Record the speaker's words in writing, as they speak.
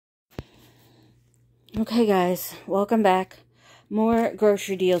Okay guys, welcome back. More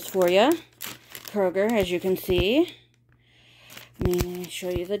grocery deals for you. Kroger, as you can see. Let me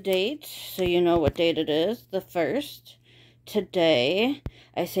show you the date so you know what date it is. The 1st. Today,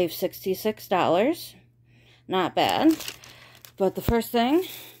 I saved $66. Not bad. But the first thing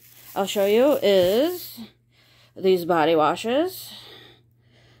I'll show you is these body washes.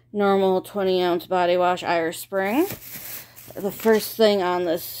 Normal 20-ounce body wash, Irish Spring. The first thing on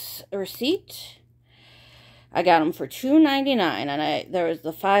this receipt, I got them for $2.99, and there was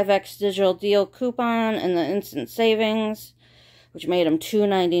the 5X digital deal coupon and the instant savings, which made them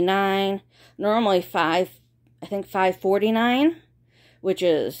 $2.99. Normally I think $5.49, which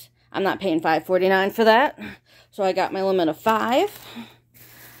is, I'm not paying $5.49 for that, so I got my limit of 5.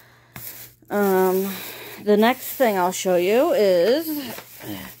 The next thing I'll show you is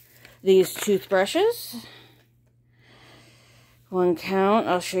these toothbrushes. One count.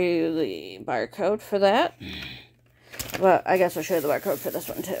 I'll show you the barcode for that. Well, I guess I'll show you the barcode for this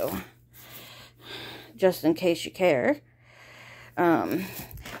one too, just in case you care.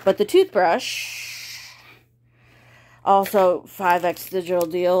 But the toothbrush, also 5X digital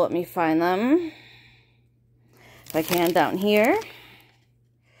deal. Let me find them if I can down here.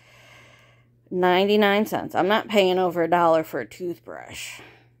 99 cents. I'm not paying over $1 for a toothbrush.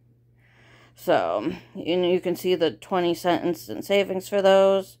 So, you can see the 20-cent instant savings for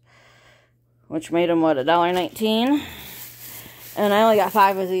those, which made them, what, $1.19? And I only got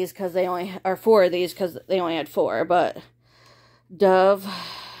 5 of these because they only, or 4 of these because they only had 4, but Dove,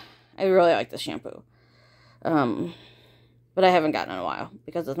 I really like this shampoo. But I haven't gotten it in a while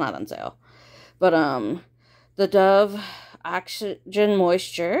because it's not on sale. But, the Dove Oxygen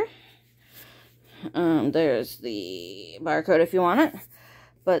Moisture, there's the barcode if you want it,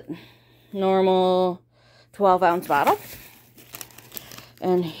 but normal 12-ounce bottle.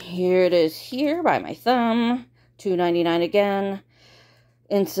 And here it is here by my thumb. $2.99 again.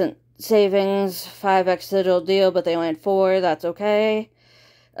 Instant savings, 5X digital deal, but they only had 4. That's okay.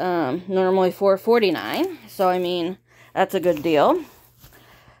 Normally $4.49. So, I mean, that's a good deal.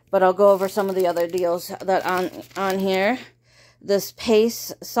 But I'll go over some of the other deals that on here. This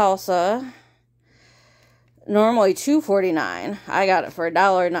Pace Salsa, normally $2.49. I got it for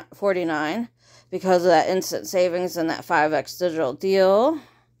 $1.49 because of that instant savings and that 5X digital deal.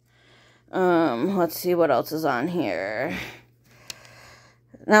 Let's see what else is on here.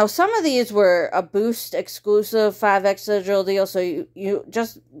 Now, some of these were a Boost exclusive 5X digital deal, so you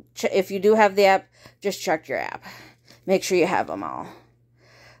just, if you do have the app, just check your app. Make sure you have them all.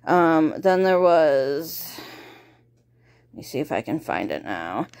 Then there was, let me see if I can find it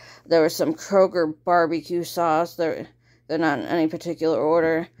now. There was some Kroger barbecue sauce. They're not in any particular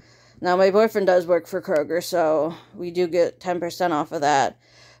order. Now, my boyfriend does work for Kroger, so we do get 10% off of that.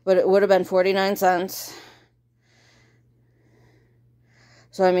 But it would have been 49 cents.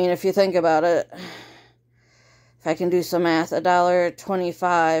 So, I mean, if you think about it, if I can do some math,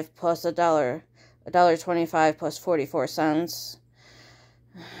 $1.25 plus $1.25 plus 44 cents.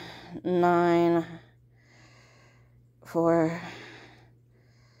 9 for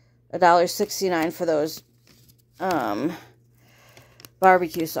 $1.69 for those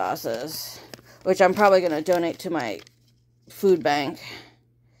barbecue sauces, which I'm probably going to donate to my food bank.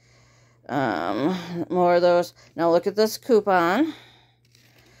 More of those. Now look at this coupon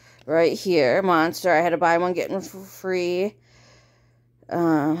right here. Monster. I had to buy one, get one for free.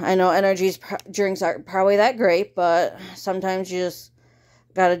 I know energy drinks aren't probably that great, but sometimes you just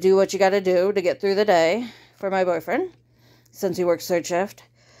got to do what you got to do to get through the day for my boyfriend, since he works third shift.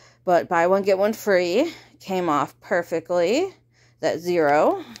 But buy one, get one free. Came off perfectly. That's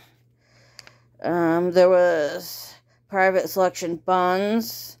 $0. There was private selection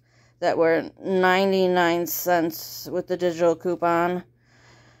buns that were 99 cents with the digital coupon,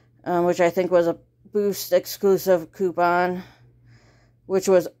 which I think was a Boost exclusive coupon, which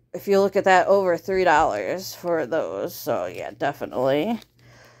was, if you look at that, over $3 for those. So, yeah, definitely.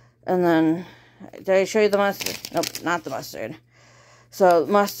 And then, did I show you the mustard? Nope, not the mustard. So,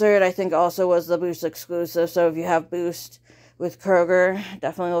 mustard, I think, also was the Boost exclusive. So, if you have Boost with Kroger,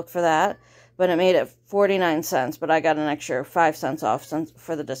 definitely look for that. But it made it 49 cents, but I got an extra 5 cents off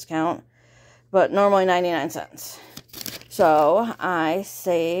for the discount. But normally 99 cents. So, I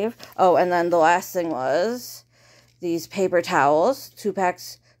save. Oh, and then the last thing was these paper towels.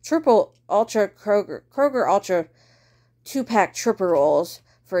 2-packs, Kroger Ultra 2-pack triple rolls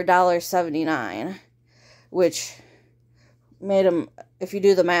for $1.79, which made them, if you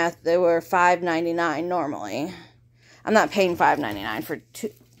do the math, they were $5.99 normally. I'm not paying $5.99 for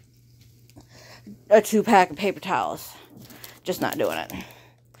a 2-pack of paper towels. Just not doing it.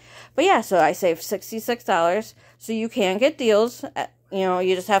 But yeah, so I saved $66. So you can get deals. You know,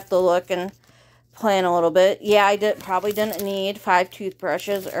 you just have to look and plan a little bit. Yeah, I probably didn't need 5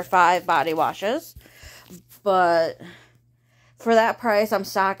 toothbrushes or 5 body washes. But for that price, I'm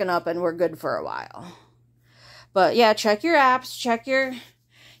stocking up and we're good for a while. But yeah, check your apps. Check your,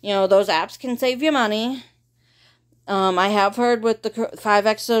 you know, those apps can save you money. I have heard with the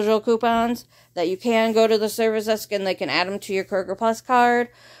 5X Digital coupons that you can go to the service desk and they can add them to your Kroger Plus card.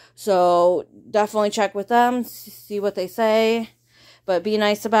 So definitely check with them, see what they say. But be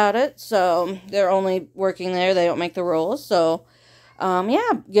nice about it. So they're only working there. They don't make the rules. So,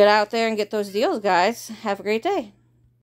 yeah, get out there and get those deals, guys. Have a great day.